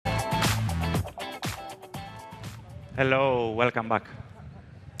Hello, welcome back.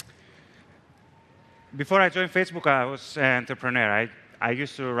 Before I joined Facebook, I was an entrepreneur. I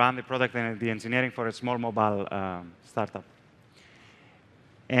used to run the product and the engineering for a small mobile startup.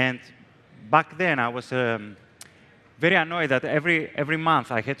 And back then, I was very annoyed that every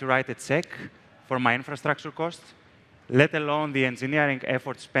month I had to write a check for my infrastructure cost, let alone the engineering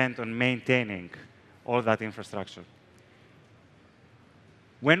effort spent on maintaining all that infrastructure.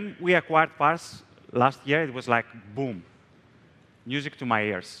 When we acquired Parse last year, it was like, boom, music to my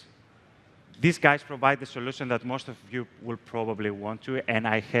ears. These guys provide the solution that most of you will probably want to, and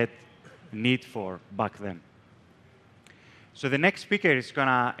I had need for back then. So the next speaker is going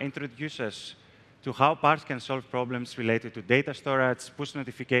to introduce us to how Parse can solve problems related to data storage, push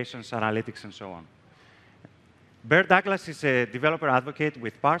notifications, analytics, and so on. Bear Douglas is a developer advocate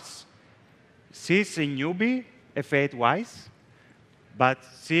with Parse. She's a newbie, F8-wise, but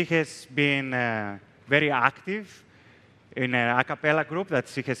she has been very active in an a cappella group that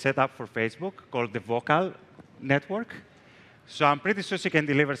she has set up for Facebook called the Vocal Network. So I'm pretty sure she can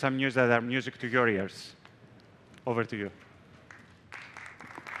deliver some news that are music to your ears. Over to you.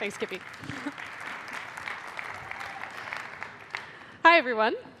 Thanks, Kippy. Hi,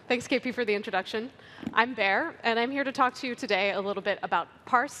 everyone. Thanks, KP, for the introduction. I'm Bear, and I'm here to talk to you today a little bit about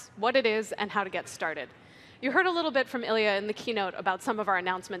Parse, what it is, and how to get started. You heard a little bit from Ilya in the keynote about some of our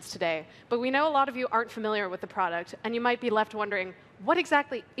announcements today, but we know a lot of you aren't familiar with the product, and you might be left wondering, what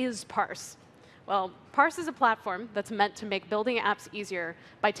exactly is Parse? Well, Parse is a platform that's meant to make building apps easier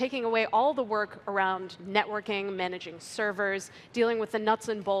by taking away all the work around networking, managing servers, dealing with the nuts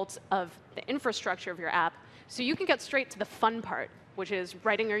and bolts of the infrastructure of your app, so you can get straight to the fun part, which is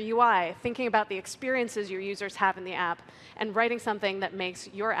writing your UI, thinking about the experiences your users have in the app, and writing something that makes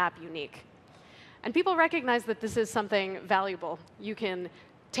your app unique. And people recognize that this is something valuable. You can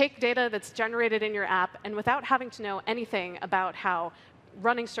take data that's generated in your app, and without having to know anything about how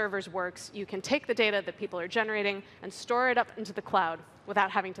running servers works, you can take the data that people are generating and store it up into the cloud without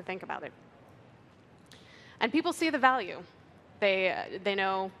having to think about it. And people see the value. They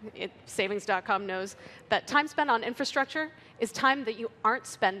know, savings.com knows, that time spent on infrastructure is time that you aren't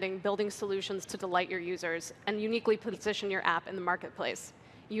spending building solutions to delight your users and uniquely position your app in the marketplace.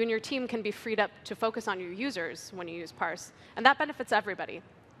 You and your team can be freed up to focus on your users when you use Parse, and that benefits everybody.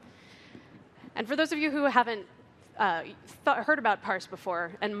 And for those of you who haven't heard about Parse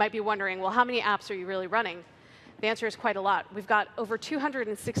before and might be wondering, well, how many apps are you really running? The answer is quite a lot. We've got over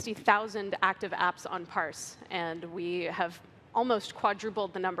 260,000 active apps on Parse, and we have almost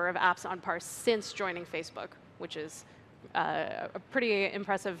quadrupled the number of apps on Parse since joining Facebook, which is a pretty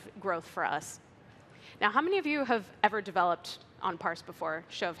impressive growth for us. Now, how many of you have ever developed on Parse before?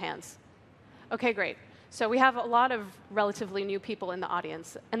 Show of hands. OK, great. So we have a lot of relatively new people in the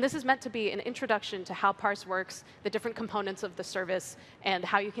audience. And this is meant to be an introduction to how Parse works, the different components of the service, and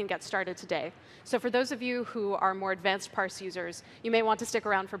how you can get started today. So for those of you who are more advanced Parse users, you may want to stick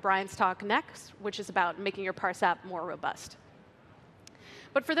around for Brian's talk next, which is about making your Parse app more robust.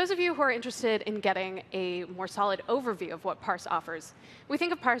 But for those of you who are interested in getting a more solid overview of what Parse offers, we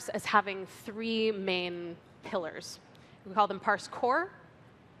think of Parse as having three main pillars. We call them Parse Core,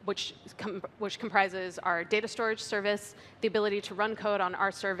 which comprises our data storage service, the ability to run code on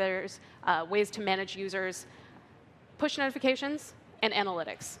our servers, ways to manage users, push notifications, and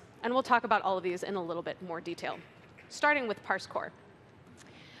analytics. And we'll talk about all of these in a little bit more detail, starting with Parse Core.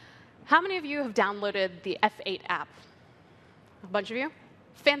 How many of you have downloaded the F8 app? A bunch of you?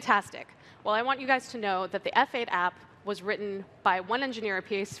 Fantastic. Well, I want you guys to know that the F8 app was written by one engineer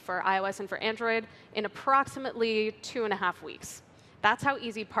apiece for iOS and for Android in approximately 2.5 weeks. That's how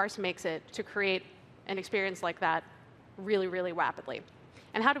easy Parse makes it to create an experience like that really, really rapidly.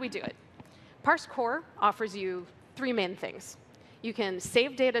 And how do we do it? Parse Core offers you three main things. You can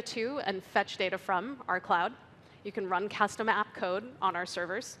save data to and fetch data from our cloud. You can run custom app code on our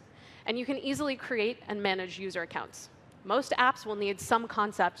servers. And you can easily create and manage user accounts. Most apps will need some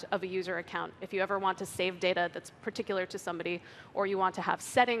concept of a user account. If you ever want to save data that's particular to somebody, or you want to have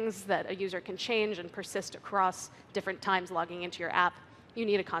settings that a user can change and persist across different times logging into your app, you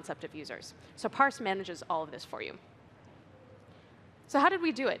need a concept of users. So Parse manages all of this for you. So how did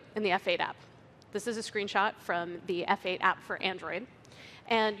we do it in the F8 app? This is a screenshot from the F8 app for Android.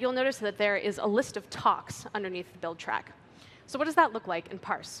 And you'll notice that there is a list of talks underneath the build track. So what does that look like in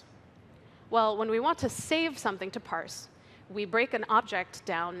Parse? Well, when we want to save something to Parse, we break an object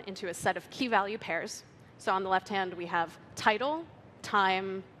down into a set of key value pairs. So on the left hand, we have title,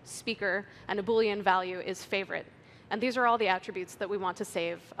 time, speaker, and a Boolean value is favorite. And these are all the attributes that we want to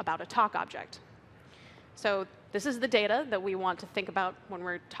save about a talk object. So this is the data that we want to think about when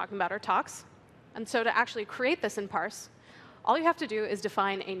we're talking about our talks. And so to actually create this in Parse, all you have to do is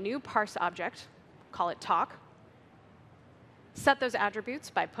define a new Parse object, call it talk, set those attributes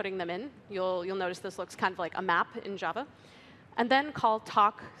by putting them in. You'll notice this looks kind of like a map in Java. And then call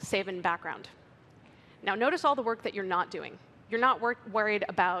talk save in background. Now notice all the work that you're not doing. You're not worried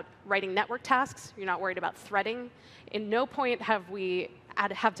about writing network tasks. You're not worried about threading. In no point have we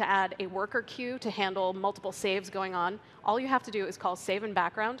have to add a worker queue to handle multiple saves going on. All you have to do is call save in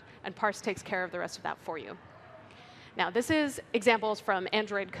background, and Parse takes care of the rest of that for you. Now, this is examples from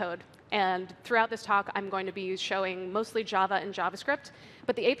Android code. And throughout this talk, I'm going to be showing mostly Java and JavaScript.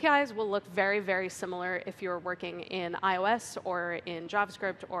 But the APIs will look very, very similar if you're working in iOS or in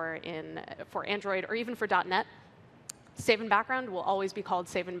JavaScript or for Android or even for .NET. Save in background will always be called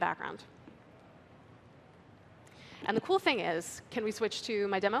save in background. And the cool thing is, can we switch to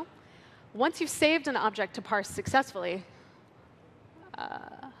my demo? Once you've saved an object to Parse successfully,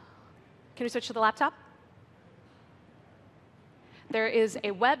 can we switch to the laptop? There is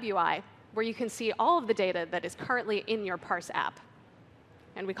a web UI where you can see all of the data that is currently in your Parse app.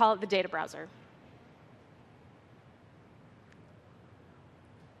 And we call it the data browser.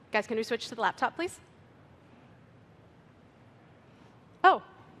 Guys, can we switch to the laptop, please? Oh,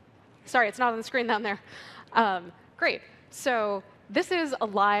 sorry, it's not on the screen down there. Great. So this is a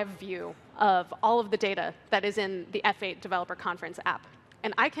live view of all of the data that is in the F8 Developer Conference app.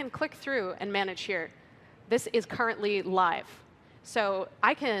 And I can click through and manage here. This is currently live. So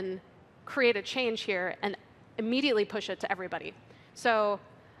I can create a change here and immediately push it to everybody. So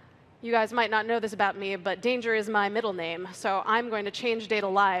you guys might not know this about me, but Danger is my middle name. So I'm going to change data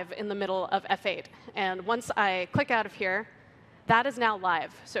live in the middle of F8. And once I click out of here, that is now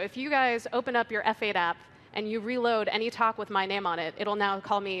live. So if you guys open up your F8 app and you reload any talk with my name on it, it'll now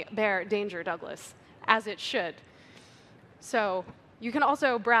call me Bear Danger Douglas, as it should. So you can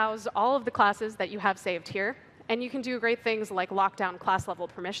also browse all of the classes that you have saved here. And you can do great things like lock down class level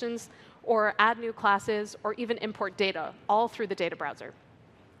permissions, or add new classes, or even import data, all through the data browser.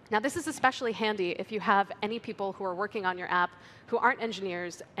 Now, this is especially handy if you have any people who are working on your app who aren't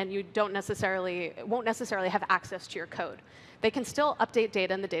engineers and you won't necessarily have access to your code. They can still update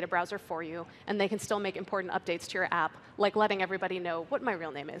data in the data browser for you, and they can still make important updates to your app, like letting everybody know what my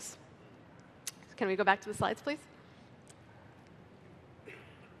real name is. Can we go back to the slides, please?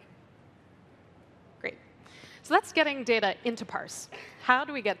 Great. So that's getting data into Parse. How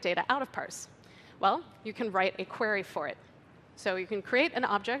do we get data out of Parse? Well, you can write a query for it. So you can create an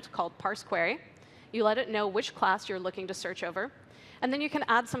object called parse query. You let it know which class you're looking to search over. And then you can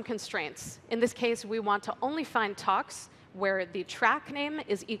add some constraints. In this case, we want to only find talks where the track name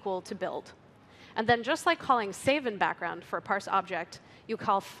is equal to build. And then just like calling save in background for a parse object, you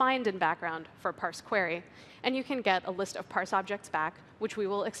call find in background for a parse query. And you can get a list of parse objects back, which we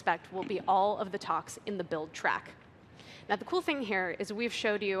will expect will be all of the talks in the build track. Now, the cool thing here is we've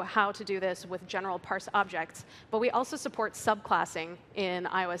showed you how to do this with general parse objects, but we also support subclassing in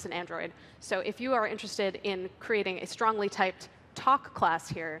iOS and Android. So if you are interested in creating a strongly typed talk class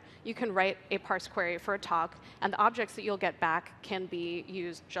here, you can write a parse query for a talk, and the objects that you'll get back can be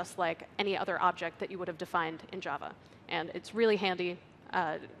used just like any other object that you would have defined in Java. And it's really handy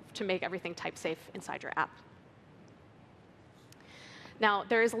to make everything type safe inside your app. Now,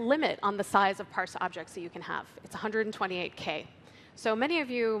 there is a limit on the size of parse objects that you can have. It's 128K. So many of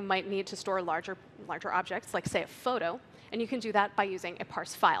you might need to store larger objects, like, say, a photo, and you can do that by using a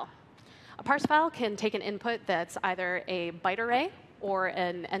parse file. A parse file can take an input that's either a byte array or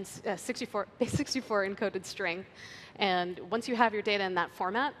a 64 encoded string. And once you have your data in that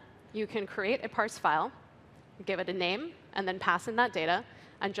format, you can create a parse file, give it a name, and then pass in that data.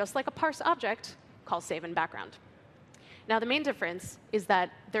 And just like a parse object, call save in background. Now, the main difference is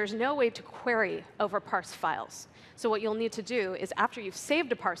that there's no way to query over parse files. So what you'll need to do is, after you've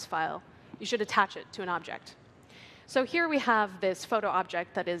saved a parse file, you should attach it to an object. So here we have this photo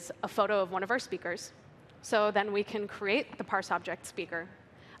object that is a photo of one of our speakers. So then we can create the parse object speaker,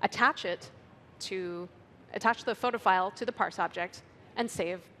 attach the photo file to the parse object, and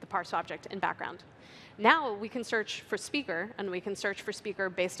save the parse object in background. Now we can search for speaker, and we can search for speaker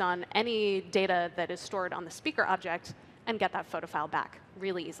based on any data that is stored on the speaker object, and get that photo file back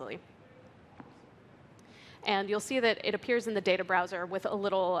really easily. And you'll see that it appears in the data browser with a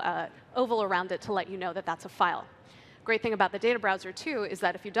little oval around it to let you know that that's a file. Great thing about the data browser, too, is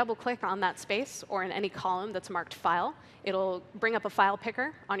that if you double-click on that space or in any column that's marked file, it'll bring up a file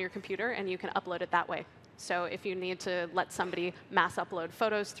picker on your computer, and you can upload it that way. So if you need to let somebody mass upload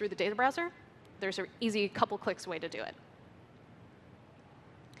photos through the data browser, there's an easy couple clicks way to do it.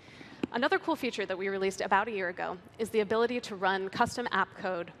 Another cool feature that we released about a year ago is the ability to run custom app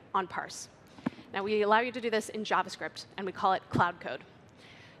code on Parse. Now, we allow you to do this in JavaScript, and we call it cloud code.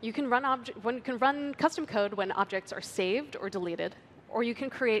 You can run custom code when objects are saved or deleted, or you can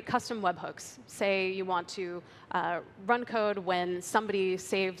create custom webhooks. Say you want to run code when somebody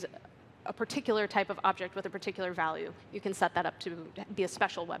saves a particular type of object with a particular value. You can set that up to be a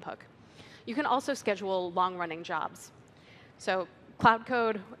special webhook. You can also schedule long-running jobs. So cloud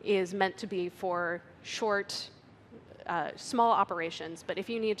code is meant to be for short, small operations. But if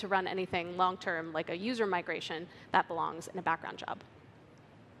you need to run anything long-term, like a user migration, that belongs in a background job.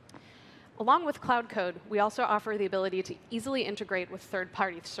 Along with cloud code, we also offer the ability to easily integrate with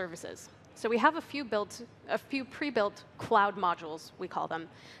third-party services. So we have a few pre-built cloud modules, we call them,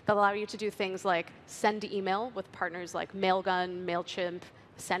 that allow you to do things like send email with partners like Mailgun, MailChimp,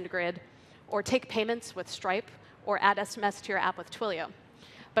 SendGrid, or take payments with Stripe, or add SMS to your app with Twilio.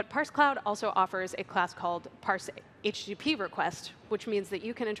 But Parse Cloud also offers a class called Parse HTTP Request, which means that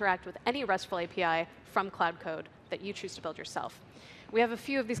you can interact with any RESTful API from cloud code that you choose to build yourself. We have a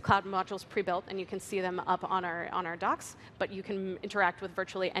few of these cloud modules pre-built, and you can see them up on our docs, but you can interact with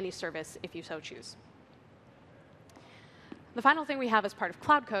virtually any service if you so choose. The final thing we have as part of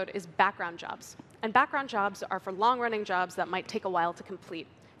cloud code is background jobs. And background jobs are for long-running jobs that might take a while to complete.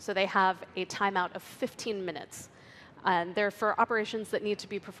 So they have a timeout of 15 minutes. And they're for operations that need to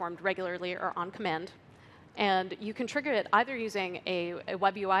be performed regularly or on command. And you can trigger it either using a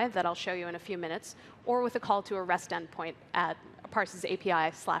web UI that I'll show you in a few minutes, or with a call to a REST endpoint at Parse's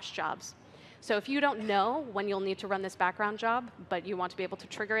API/jobs. So if you don't know when you'll need to run this background job, but you want to be able to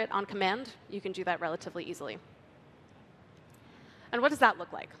trigger it on command, you can do that relatively easily. And what does that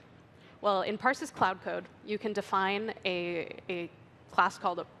look like? Well, in Parse's cloud code, you can define a class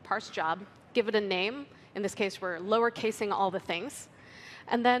called a parse job, give it a name. In this case, we're lowercasing all the things,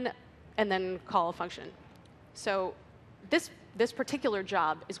 and then call a function. So this particular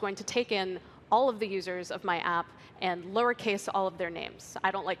job is going to take in all of the users of my app and lowercase all of their names.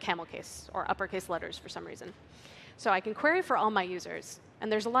 I don't like camel case or uppercase letters for some reason. So I can query for all my users.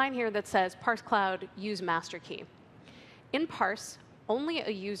 And there's a line here that says, Parse Cloud, use master key. In Parse, only a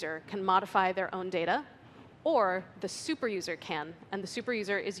user can modify their own data, or the super user can. And the super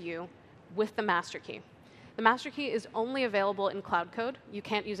user is you with the master key. The master key is only available in cloud code. You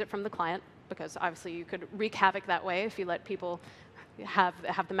can't use it from the client, because obviously you could wreak havoc that way if you let people have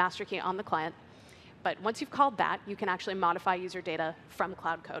the master key on the client. But once you've called that, you can actually modify user data from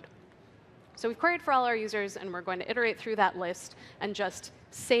cloud code. So we've queried for all our users, and we're going to iterate through that list and just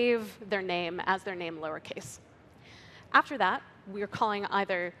save their name as their name lowercase. After that, we are calling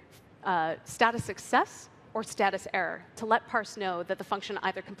either status success or status error to let Parse know that the function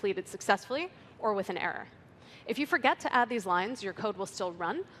either completed successfully or with an error. If you forget to add these lines, your code will still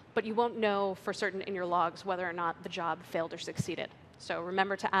run, but you won't know for certain in your logs whether or not the job failed or succeeded. So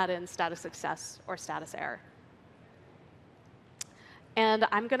remember to add in status success or status error. And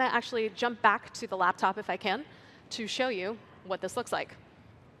I'm going to actually jump back to the laptop, if I can, to show you what this looks like.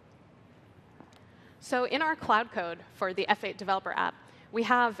 So in our cloud code for the F8 developer app, we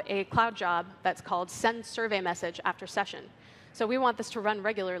have a cloud job that's called send survey message after session. So we want this to run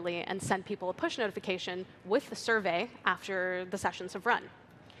regularly and send people a push notification with the survey after the sessions have run.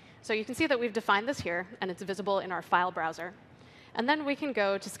 So you can see that we've defined this here, and it's visible in our file browser. And then we can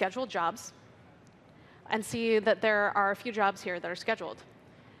go to schedule jobs and see that there are a few jobs here that are scheduled.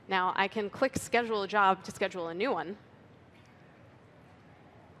 Now, I can click schedule a job to schedule a new one.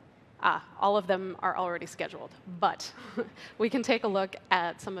 All of them are already scheduled. But we can take a look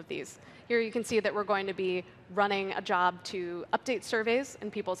at some of these. Here you can see that we're going to be running a job to update surveys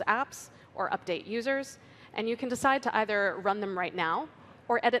in people's apps or update users. And you can decide to either run them right now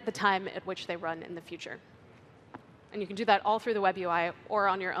or edit the time at which they run in the future. And you can do that all through the web UI or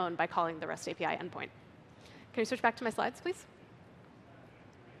on your own by calling the REST API endpoint. Can you switch back to my slides, please?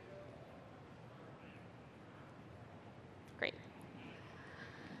 Great.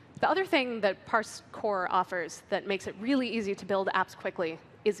 The other thing that Parse Core offers that makes it really easy to build apps quickly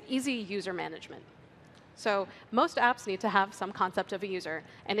is easy user management. So most apps need to have some concept of a user,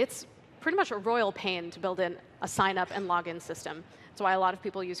 and it's pretty much a royal pain to build in a sign-up and login system. That's why a lot of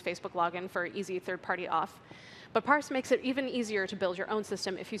people use Facebook login for easy third-party auth. But Parse makes it even easier to build your own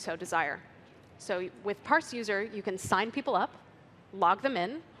system if you so desire. So with Parse User, you can sign people up, log them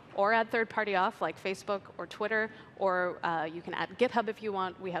in, or add third-party auth like Facebook or Twitter, or you can add GitHub if you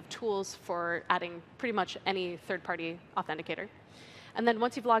want. We have tools for adding pretty much any third-party authenticator. And then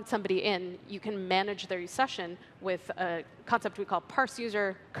once you've logged somebody in, you can manage their session with a concept we call Parse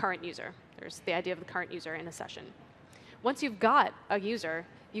User, Current User. There's the idea of the current user in a session. Once you've got a user,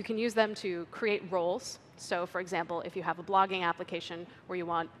 you can use them to create roles. So for example, if you have a blogging application where you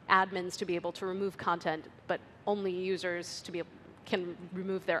want admins to be able to remove content, but only users to be can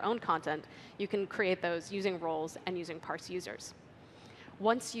remove their own content, you can create those using roles and using parse users.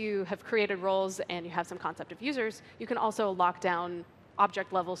 Once you have created roles and you have some concept of users, you can also lock down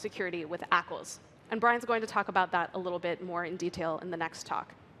object-level security with ACLs. And Brian's going to talk about that a little bit more in detail in the next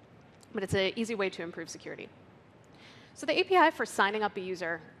talk. But it's an easy way to improve security. So the API for signing up a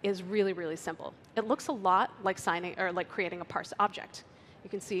user is really, really simple. It looks a lot like creating a parse object. You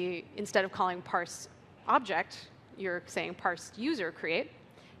can see instead of calling parse object, you're saying parse user create.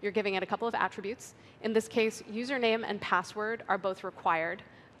 You're giving it a couple of attributes. In this case, username and password are both required.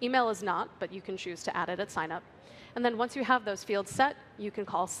 Email is not, but you can choose to add it at signup. And then once you have those fields set, you can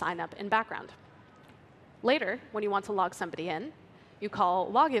call signup in background. Later, when you want to log somebody in, you call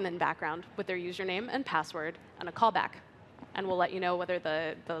login in background with their username and password and a callback. And we'll let you know whether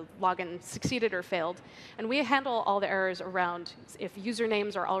the login succeeded or failed. And we handle all the errors around if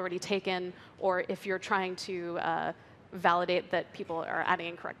usernames are already taken or if you're trying to validate that people are adding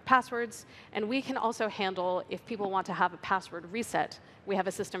incorrect passwords. And we can also handle if people want to have a password reset. We have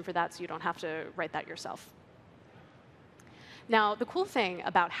a system for that, so you don't have to write that yourself. Now, the cool thing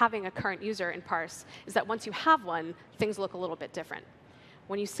about having a current user in Parse is that once you have one, things look a little bit different.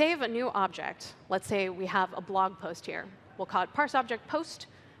 When you save a new object, let's say we have a blog post here. We'll call it parse object post.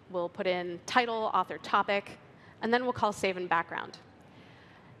 We'll put in title, author, topic, and then we'll call save in background.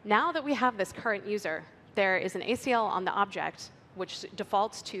 Now that we have this current user, there is an ACL on the object which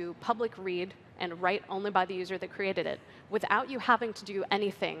defaults to public read and write only by the user that created it, without you having to do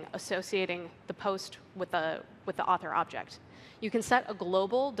anything associating the post with the author object. You can set a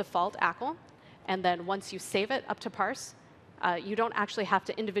global default ACL, and then once you save it up to Parse, you don't actually have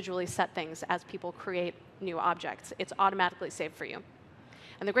to individually set things as people create new objects. It's automatically saved for you.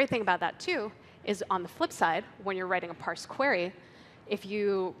 And the great thing about that, too, is on the flip side, when you're writing a parse query, if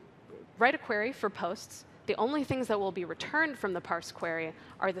you write a query for posts, the only things that will be returned from the parse query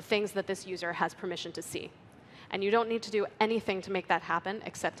are the things that this user has permission to see. And you don't need to do anything to make that happen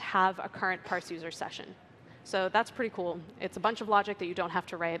except have a current parse user session. So that's pretty cool. It's a bunch of logic that you don't have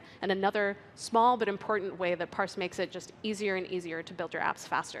to write, and another small but important way that Parse makes it just easier and easier to build your apps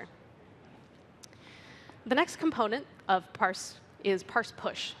faster. The next component of Parse is Parse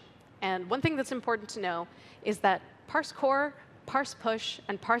Push. And one thing that's important to know is that Parse Core, Parse Push,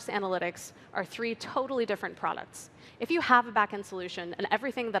 and Parse Analytics are three totally different products. If you have a backend solution and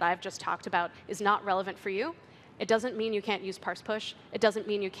everything that I've just talked about is not relevant for you, it doesn't mean you can't use Parse Push. It doesn't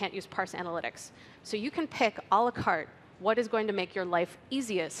mean you can't use Parse Analytics. So you can pick a la carte what is going to make your life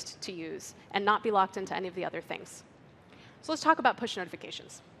easiest to use and not be locked into any of the other things. So let's talk about push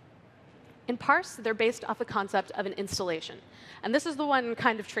notifications. In Parse, they're based off the concept of an installation. And this is the one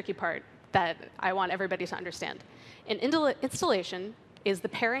kind of tricky part that I want everybody to understand. An installation is the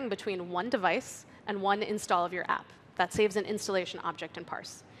pairing between one device and one install of your app. That saves an installation object in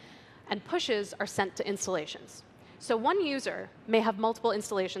Parse. And pushes are sent to installations. So one user may have multiple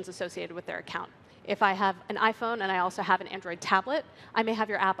installations associated with their account. If I have an iPhone and I also have an Android tablet, I may have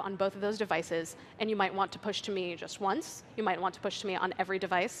your app on both of those devices, and you might want to push to me just once. You might want to push to me on every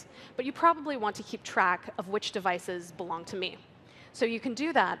device. But you probably want to keep track of which devices belong to me. So you can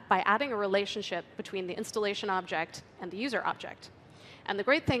do that by adding a relationship between the installation object and the user object. And the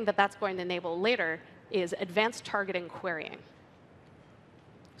great thing that that's going to enable later is advanced targeting querying.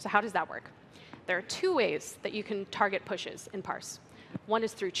 So how does that work? There are two ways that you can target pushes in Parse. One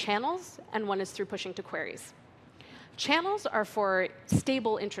is through channels, and one is through pushing to queries. Channels are for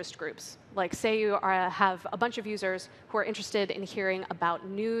stable interest groups. Like say you have a bunch of users who are interested in hearing about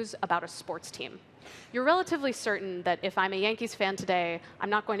news about a sports team. You're relatively certain that if I'm a Yankees fan today, I'm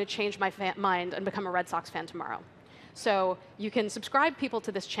not going to change my mind and become a Red Sox fan tomorrow. So you can subscribe people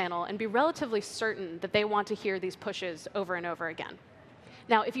to this channel and be relatively certain that they want to hear these pushes over and over again.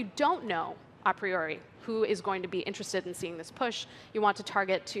 Now, if you don't know a priori who is going to be interested in seeing this push, you want to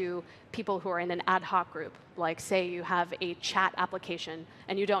target to people who are in an ad hoc group. Like say you have a chat application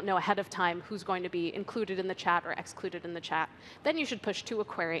and you don't know ahead of time who's going to be included in the chat or excluded in the chat. Then you should push to a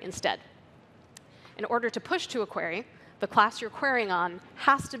query instead. In order to push to a query, the class you're querying on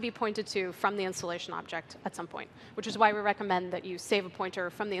has to be pointed to from the installation object at some point, which is why we recommend that you save a pointer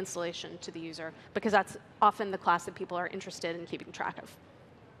from the installation to the user, because that's often the class that people are interested in keeping track of.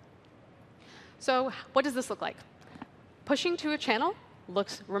 So what does this look like? Pushing to a channel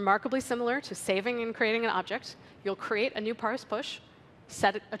looks remarkably similar to saving and creating an object. You'll create a new parse push,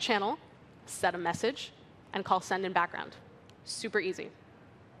 set a channel, set a message, and call send in background. Super easy.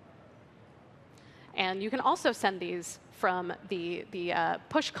 And you can also send these from the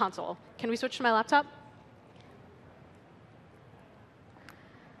push console. Can we switch to my laptop?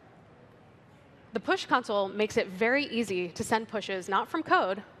 The push console makes it very easy to send pushes, not from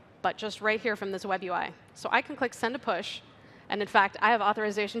code, but just right here from this web UI. So I can click Send a Push. And in fact, I have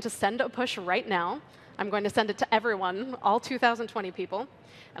authorization to send a push right now. I'm going to send it to everyone, all 2,020 people.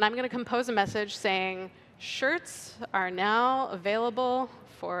 And I'm going to compose a message saying, shirts are now available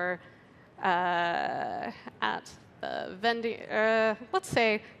for at the vending. Let's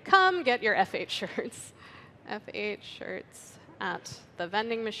say, come get your F8 shirts. F8 shirts at the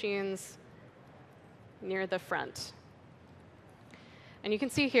vending machines near the front. And you can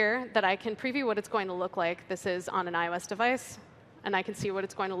see here that I can preview what it's going to look like. This is on an iOS device. And I can see what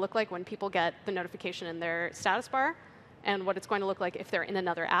it's going to look like when people get the notification in their status bar, and what it's going to look like if they're in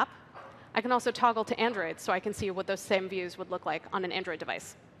another app. I can also toggle to Android, so I can see what those same views would look like on an Android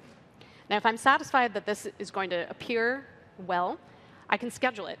device. Now, if I'm satisfied that this is going to appear well, I can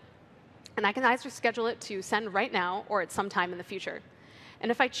schedule it. And I can either schedule it to send right now or at some time in the future.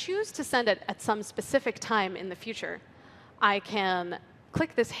 And if I choose to send it at some specific time in the future, I can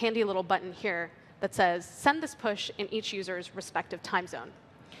click this handy little button here that says, send this push in each user's respective time zone.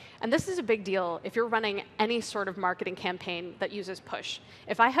 And this is a big deal if you're running any sort of marketing campaign that uses push.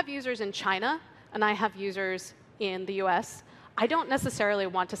 If I have users in China and I have users in the US, I don't necessarily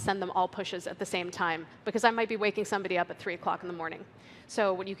want to send them all pushes at the same time, because I might be waking somebody up at 3 o'clock in the morning.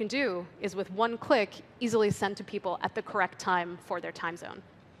 So what you can do is, with one click, easily send to people at the correct time for their time zone.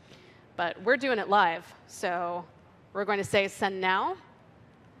 But we're doing it live, so we're going to say send now.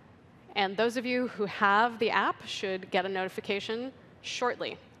 And those of you who have the app should get a notification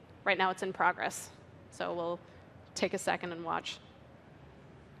shortly. Right now, it's in progress. So we'll take a second and watch.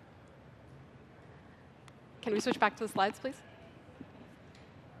 Can we switch back to the slides, please?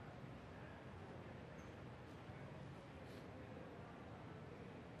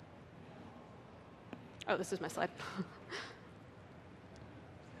 Oh, this is my slide.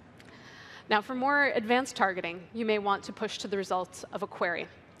 Now, for more advanced targeting, you may want to push to the results of a query.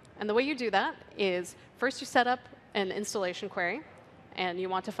 And the way you do that is, first you set up an installation query, and you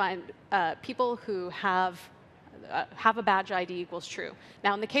want to find people who have a badge ID equals true.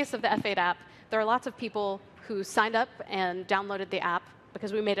 Now, in the case of the F8 app, there are lots of people who signed up and downloaded the app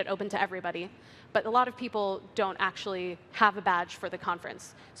because we made it open to everybody. But a lot of people don't actually have a badge for the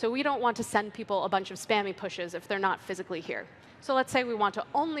conference. So we don't want to send people a bunch of spammy pushes if they're not physically here. So let's say we want to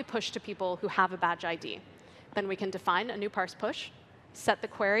only push to people who have a badge ID. Then we can define a new parse push, set the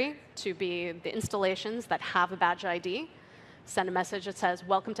query to be the installations that have a badge ID, send a message that says,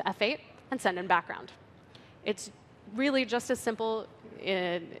 welcome to F8, and send in background. It's really just as simple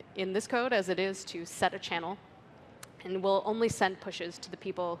in this code as it is to set a channel. And we'll only send pushes to the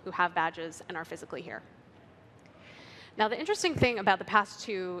people who have badges and are physically here. Now, the interesting thing about the past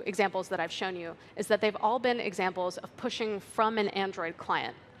two examples that I've shown you is that they've all been examples of pushing from an Android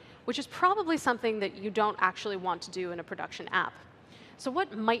client, which is probably something that you don't actually want to do in a production app. So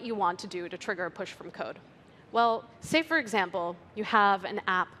what might you want to do to trigger a push from code? Well, say, for example, you have an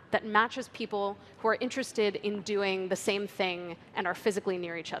app that matches people who are interested in doing the same thing and are physically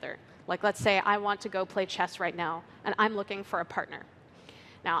near each other. Like, let's say I want to go play chess right now, and I'm looking for a partner.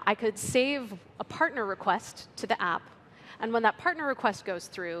 Now, I could save a partner request to the app, and when that partner request goes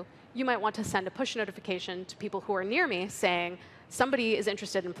through, you might want to send a push notification to people who are near me saying, somebody is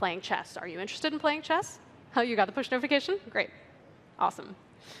interested in playing chess. Are you interested in playing chess? Oh, you got the push notification? Great. Awesome.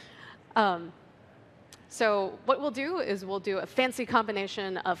 So what we'll do is we'll do a fancy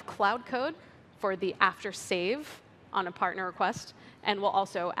combination of cloud code for the after save on a partner request, and we'll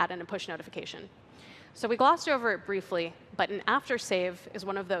also add in a push notification. So we glossed over it briefly, but an after save is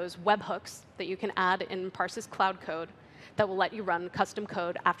one of those webhooks that you can add in Parse's cloud code that will let you run custom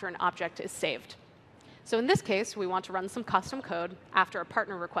code after an object is saved. So in this case, we want to run some custom code after a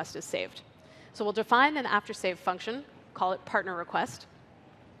partner request is saved. So we'll define an after save function, call it partner request,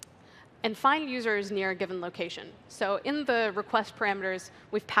 and find users near a given location. So in the request parameters,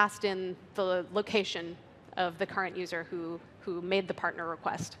 we've passed in the location of the current user who made the partner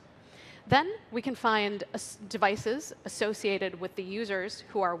request. Then we can find devices associated with the users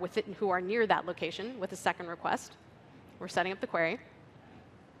who are near that location with a second request. We're setting up the query.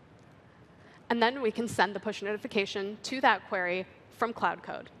 And then we can send the push notification to that query from Cloud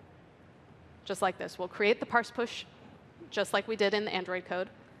Code. Just like this. We'll create the parse push, just like we did in the Android code,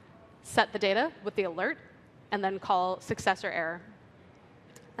 set the data with the alert, and then call successor error.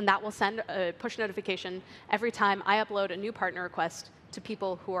 And that will send a push notification every time I upload a new partner request to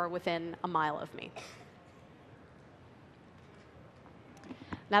people who are within a mile of me.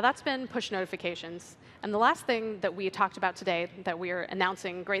 Now, that's been push notifications. And the last thing that we talked about today that we are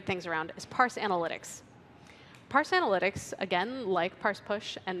announcing great things around is Parse Analytics. Parse Analytics, again, like Parse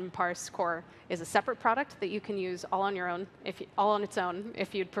Push and Parse Core, is a separate product that you can use all on your own, all on its own,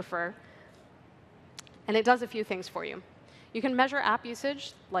 if you'd prefer. And it does a few things for you. You can measure app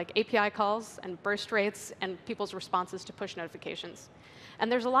usage, like API calls and burst rates and people's responses to push notifications.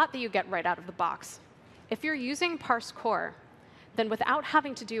 And there's a lot that you get right out of the box. If you're using Parse Core, then without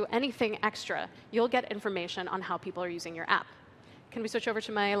having to do anything extra, you'll get information on how people are using your app. Can we switch over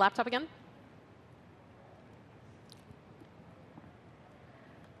to my laptop again?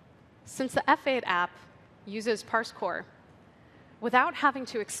 Since the F8 app uses Parse Core, without having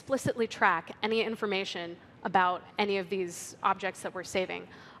to explicitly track any information about any of these objects that we're saving,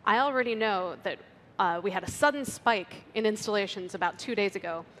 I already know that we had a sudden spike in installations about 2 days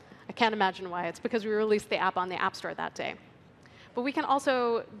ago. I can't imagine why. It's because we released the app on the App Store that day. But we can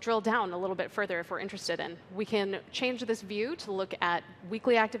also drill down a little bit further if we're interested in. We can change this view to look at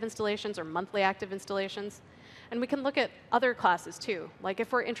weekly active installations or monthly active installations. And we can look at other classes, too. Like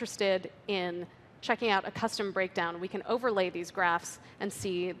if we're interested in checking out a custom breakdown, we can overlay these graphs and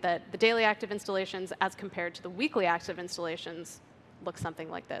see that the daily active installations as compared to the weekly active installations look something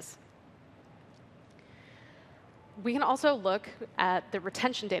like this. We can also look at the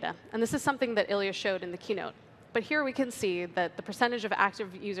retention data. And this is something that Ilya showed in the keynote. But here we can see that the percentage of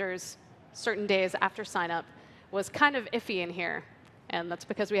active users certain days after sign up was kind of iffy in here. And that's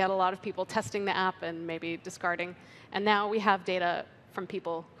because we had a lot of people testing the app and maybe discarding. And now we have data from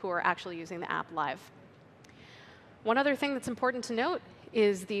people who are actually using the app live. One other thing that's important to note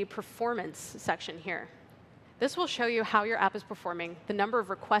is the performance section here. This will show you how your app is performing, the number of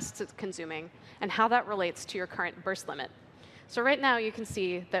requests it's consuming, and how that relates to your current burst limit. So right now, you can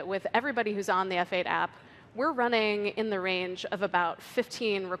see that with everybody who's on the F8 app, we're running in the range of about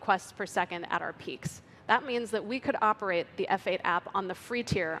 15 requests per second at our peaks. That means that we could operate the F8 app on the free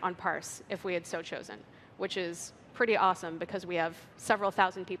tier on Parse if we had so chosen, which is pretty awesome because we have several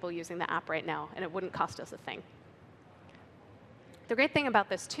thousand people using the app right now, and it wouldn't cost us a thing. The great thing about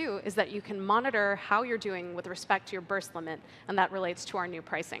this, too, is that you can monitor how you're doing with respect to your burst limit, and that relates to our new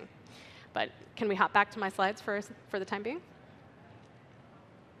pricing. But can we hop back to my slides for the time being?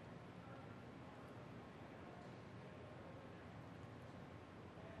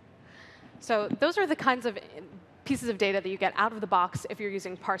 So those are the kinds of pieces of data that you get out of the box if you're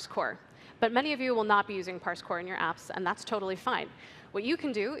using Parse Core. But many of you will not be using Parse Core in your apps, and that's totally fine. What you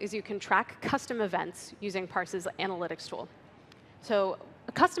can do is you can track custom events using Parse's analytics tool. So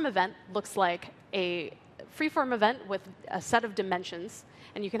a custom event looks like a freeform event with a set of dimensions,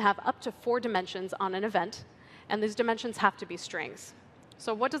 and you can have up to 4 dimensions on an event, and these dimensions have to be strings.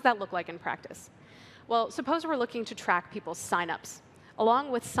 So what does that look like in practice? Well, suppose we're looking to track people's signups.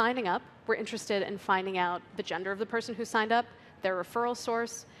 Along with signing up, we're interested in finding out the gender of the person who signed up, their referral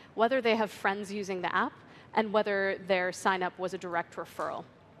source, whether they have friends using the app, and whether their sign up was a direct referral.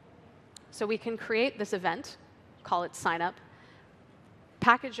 So we can create this event, call it sign up,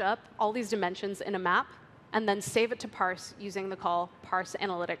 package up all these dimensions in a map, and then save it to Parse using the call parse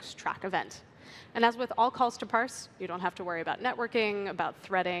analytics track event. And as with all calls to Parse, you don't have to worry about networking, about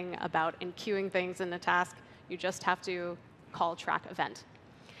threading, about enqueuing things in a task. You just have to call track event.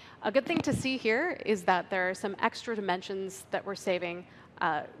 A good thing to see here is that there are some extra dimensions that we're saving.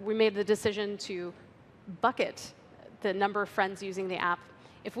 We made the decision to bucket the number of friends using the app.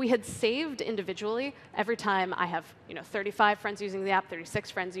 If we had saved individually, every time I have 35 friends using the app, 36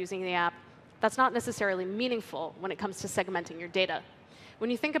 friends using the app, that's not necessarily meaningful when it comes to segmenting your data.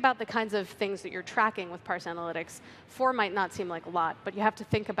 When you think about the kinds of things that you're tracking with Parse Analytics, 4 might not seem like a lot, but you have to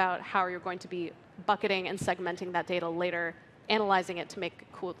think about how you're going to be bucketing and segmenting that data later, analyzing it to make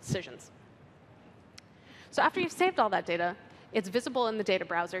cool decisions. So after you've saved all that data, it's visible in the data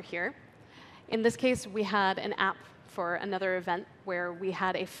browser here. In this case, we had an app for another event where we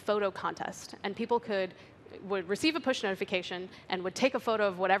had a photo contest, and people would receive a push notification and would take a photo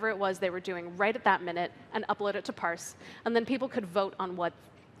of whatever it was they were doing right at that minute and upload it to Parse. And then people could vote on what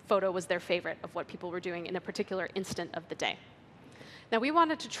photo was their favorite of what people were doing in a particular instant of the day. Now, we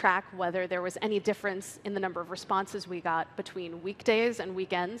wanted to track whether there was any difference in the number of responses we got between weekdays and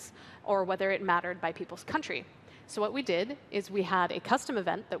weekends, or whether it mattered by people's country. So what we did is we had a custom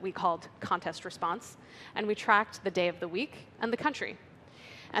event that we called contest response, and we tracked the day of the week and the country.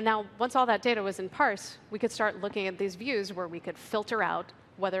 And now, once all that data was in Parse, we could start looking at these views where we could filter out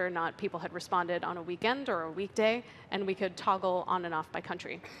whether or not people had responded on a weekend or a weekday, and we could toggle on and off by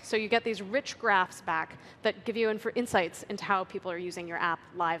country. So you get these rich graphs back that give you insights into how people are using your app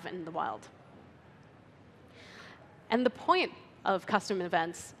live in the wild. And the point of custom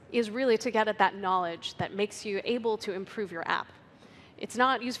events is really to get at that knowledge that makes you able to improve your app. it's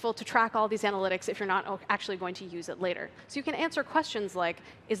not useful to track all these analytics if you're not actually going to use it later. So you can answer questions like,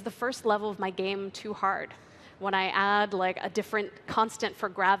 is the first level of my game too hard? When I add like a different constant for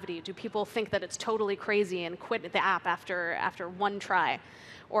gravity, do people think that it's totally crazy and quit the app after one try?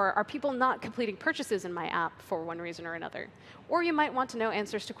 Or are people not completing purchases in my app for one reason or another? Or you might want to know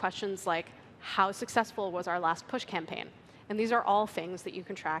answers to questions like, how successful was our last push campaign? And these are all things that you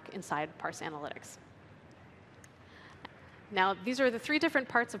can track inside Parse Analytics. Now, these are the 3 different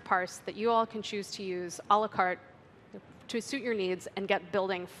parts of Parse that you all can choose to use a la carte to suit your needs and get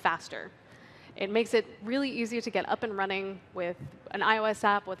building faster. It makes it really easy to get up and running with an iOS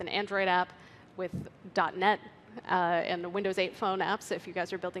app, with an Android app, with .NET, and the Windows 8 phone apps, if you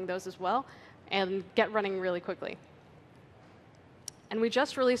guys are building those as well, and get running really quickly. And we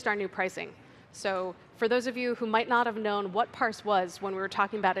just released our new pricing. So for those of you who might not have known what Parse was when we were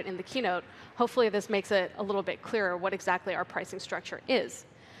talking about it in the keynote, hopefully this makes it a little bit clearer what exactly our pricing structure is.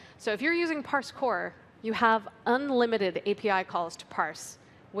 So if you're using Parse Core, you have unlimited API calls to Parse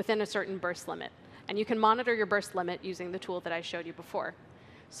within a certain burst limit. And you can monitor your burst limit using the tool that I showed you before.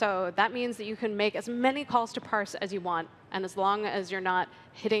 So that means that you can make as many calls to Parse as you want. And as long as you're not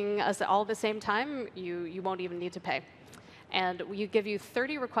hitting us all at the same time, you won't even need to pay. And we give you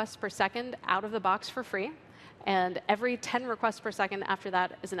 30 requests per second out of the box for free. And every 10 requests per second after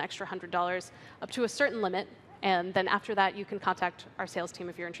that is an extra $100 up to a certain limit. And then after that, you can contact our sales team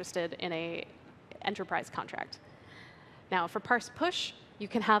if you're interested in an enterprise contract. Now, for Parse Push, you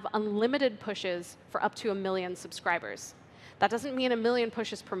can have unlimited pushes for up to 1 million subscribers. That doesn't mean 1 million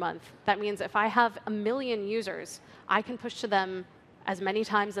pushes per month. That means if I have 1 million users, I can push to them as many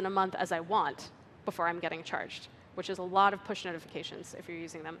times in a month as I want before I'm getting charged, which is a lot of push notifications if you're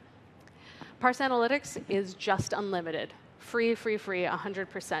using them. Parse Analytics is just unlimited, free,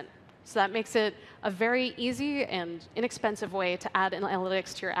 100%. So that makes it a very easy and inexpensive way to add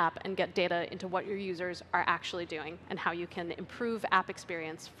analytics to your app and get data into what your users are actually doing and how you can improve app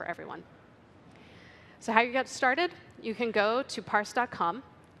experience for everyone. So how you get started, you can go to parse.com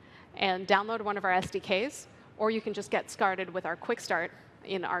and download one of our SDKs, or you can just get started with our Quick Start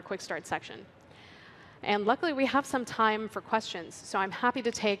in our Quick Start section. And luckily, we have some time for questions. So I'm happy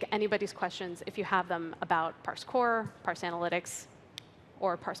to take anybody's questions if you have them about Parse Core, Parse Analytics,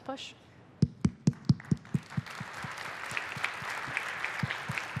 or Parse Push.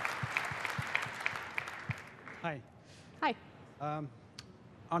 Hi. Hi.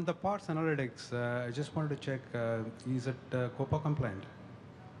 On the Parse Analytics, I just wanted to check, is it COPPA compliant?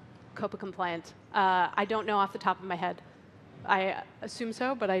 COPPA compliant. I don't know off the top of my head. I assume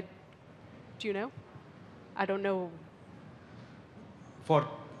so, but do you know? I don't know. For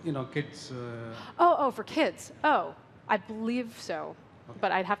kids. Oh, for kids. Oh, I believe so, Okay.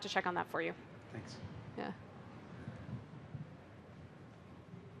 but I'd have to check on that for you. Thanks. Yeah.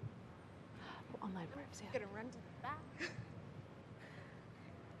 Online privacy. Gonna run to the back.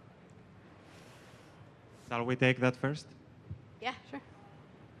 Shall we take that first? Yeah, sure.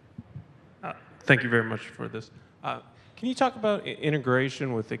 Thank you very much for this. Can you talk about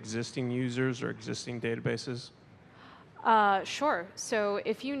integration with existing users or existing databases? Sure. So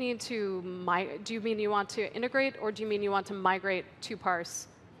if you need to, do you mean you want to integrate, or do you mean you want to migrate to Parse?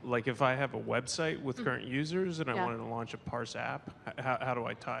 Like if I have a website with current users and I Yeah. wanted to launch a Parse app, how do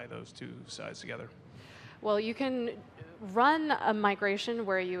I tie those two sides together? Well, you can run a migration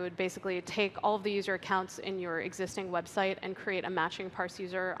where you would basically take all of the user accounts in your existing website and create a matching Parse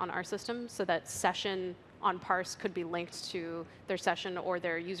user on our system so that session on Parse could be linked to their session or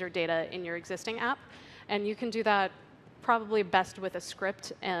their user data in your existing app. And you can do that probably best with a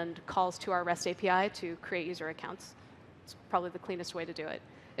script and calls to our REST API to create user accounts. It's probably the cleanest way to do it.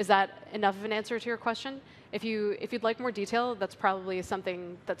 Is that enough of an answer to your question? If you'd like more detail, that's probably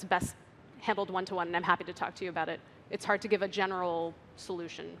something that's best handled one-to-one, and I'm happy to talk to you about it. It's hard to give a general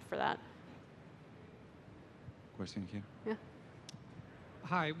solution for that. Question here. Yeah.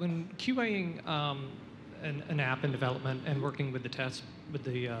 Hi, when QAing an app in development and working with the test with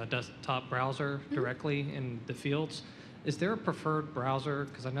the desktop browser directly in the fields, is there a preferred browser?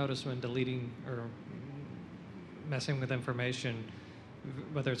 Because I noticed when deleting or messing with information,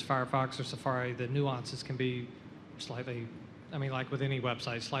 whether it's Firefox or Safari, the nuances can be slightly, I mean, like with any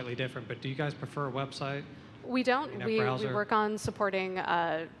website, slightly different. But do you guys prefer a website? We don't. We browser? work on supporting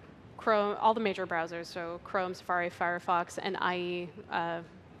Chrome, all the major browsers, so Chrome, Safari, Firefox, and IE.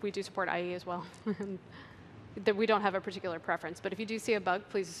 We do support IE as well. That we don't have a particular preference, but if you do see a bug,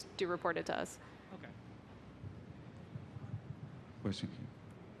 please do report it to us. Okay. Question here.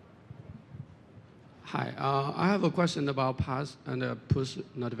 Hi, I have a question about Parse and push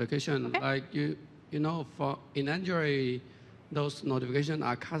notification. Okay. Like in Android, those notifications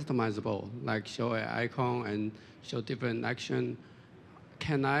are customizable, like show an icon and show different action.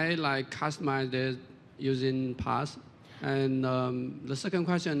 Can I like customize this using Parse? And the second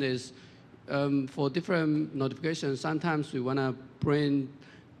question is, for different notifications, sometimes we want to bring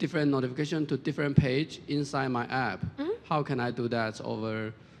different notification to different page inside my app. How can I do that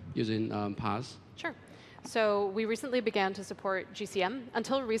over using Parse? Sure. So we recently began to support GCM.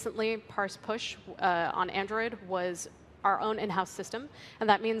 Until recently, Parse Push on Android was our own in-house system. And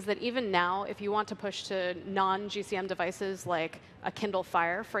that means that even now, if you want to push to non-GCM devices like a Kindle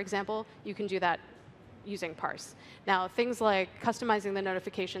Fire, for example, you can do that using Parse. Now, things like customizing the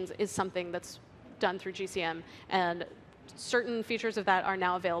notifications is something that's done through GCM, and certain features of that are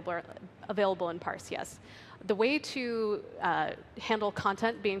now available in Parse, yes. The way to handle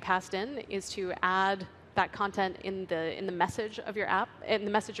content being passed in is to add that content in the message of your app, in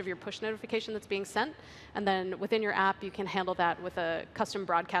the message of your push notification that's being sent, and then within your app, you can handle that with a custom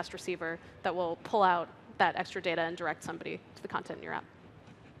broadcast receiver that will pull out that extra data and direct somebody to the content in your app.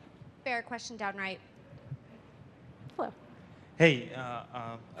 Fair question down right. Hello. Hey,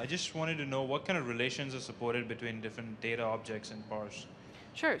 I just wanted to know what kind of relations are supported between different data objects in Parse?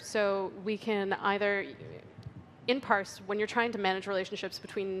 Sure. So we can either, in Parse, when you're trying to manage relationships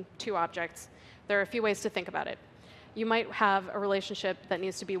between two objects, there are a few ways to think about it. You might have a relationship that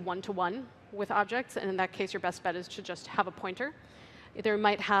needs to be one-to-one with objects, and in that case, your best bet is to just have a pointer. There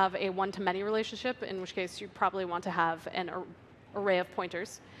might have a one-to-many relationship, in which case you probably want to have an array of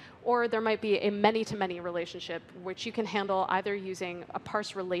pointers. Or there might be a many-to-many relationship, which you can handle either using a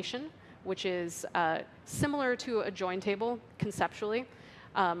parse relation, which is similar to a join table conceptually,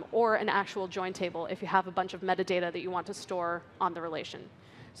 or an actual join table if you have a bunch of metadata that you want to store on the relation.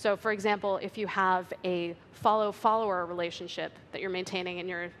 So for example, if you have a follow-follower relationship that you're maintaining in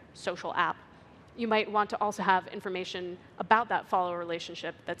your social app, you might want to also have information about that follow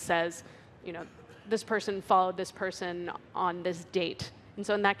relationship that says, you know, this person followed this person on this date. And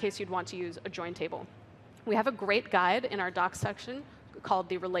so in that case, you'd want to use a join table. We have a great guide in our docs section called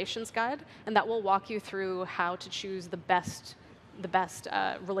the Relations Guide, and that will walk you through how to choose the best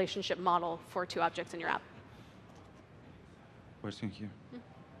relationship model for two objects in your app. Question here.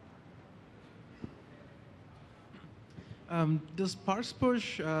 Does Parse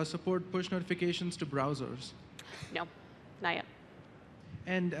Push support push notifications to browsers? No, not yet.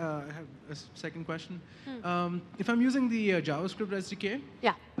 And I have a second question. If I'm using the JavaScript SDK,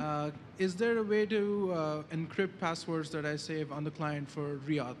 Yeah. Is there a way to encrypt passwords that I save on the client for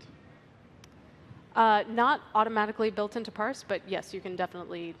reauth? Not automatically built into Parse, but yes, you can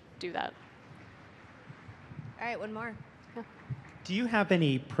definitely do that. All right, one more. Do you have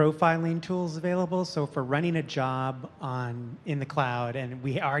any profiling tools available? So for running a job in the cloud and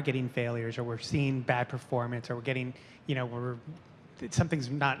we are getting failures or we're seeing bad performance or we're getting, something's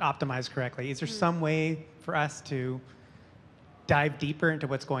not optimized correctly, is there some way for us to dive deeper into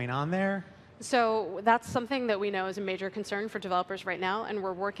what's going on there? So that's something that we know is a major concern for developers right now, and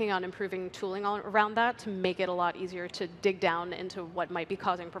we're working on improving tooling around that to make it a lot easier to dig down into what might be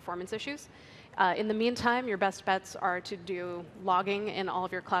causing performance issues. In the meantime, your best bets are to do logging in all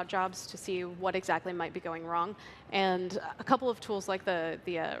of your cloud jobs to see what exactly might be going wrong. And a couple of tools like the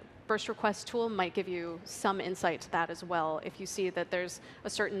burst request tool might give you some insight to that as well. If you see that there's a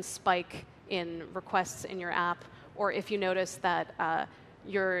certain spike in requests in your app, or if you notice that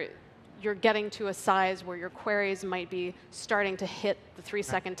you're getting to a size where your queries might be starting to hit the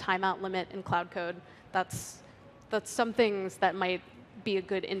 3-second timeout limit in Cloud Code, that's some things that might be a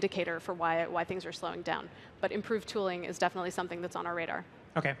good indicator for why things are slowing down. But improved tooling is definitely something that's on our radar.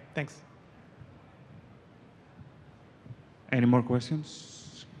 OK, thanks. Any more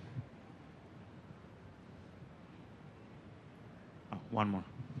questions? Oh, one more.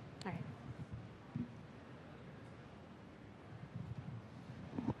 All right.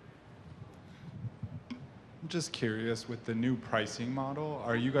 I'm just curious, with the new pricing model,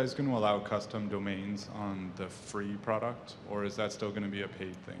 are you guys going to allow custom domains on the free product, or is that still going to be a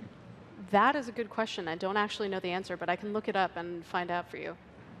paid thing? That is a good question. I don't actually know the answer, but I can look it up and find out for you.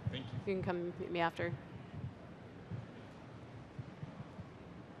 Thank you. You can come meet me after.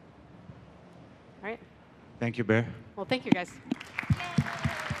 All right. Thank you, Bear. Well, thank you, guys. Oh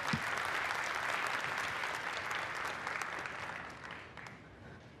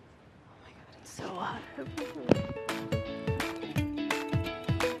my God, it's so hot.